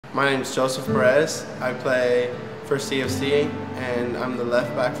My name is Joseph Perez. I play for CFC and I'm the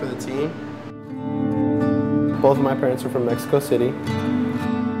left back for the team. Both of my parents are from Mexico City.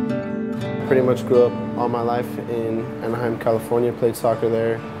 Pretty much grew up all my life in Anaheim, California, played soccer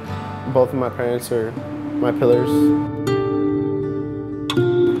there. Both of my parents are my pillars.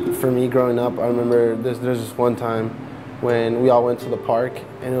 For me growing up, I remember there's just one time when we all went to the park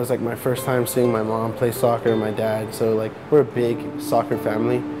and it was like my first time seeing my mom play soccer and my dad. So like we're a big soccer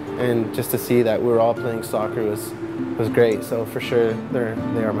family, and just to see that we were all playing soccer was great. So for sure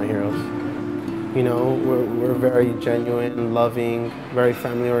they are my heroes. You know, we're very genuine, loving, very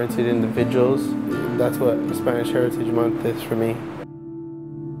family-oriented individuals. That's what Hispanic Heritage Month is for me.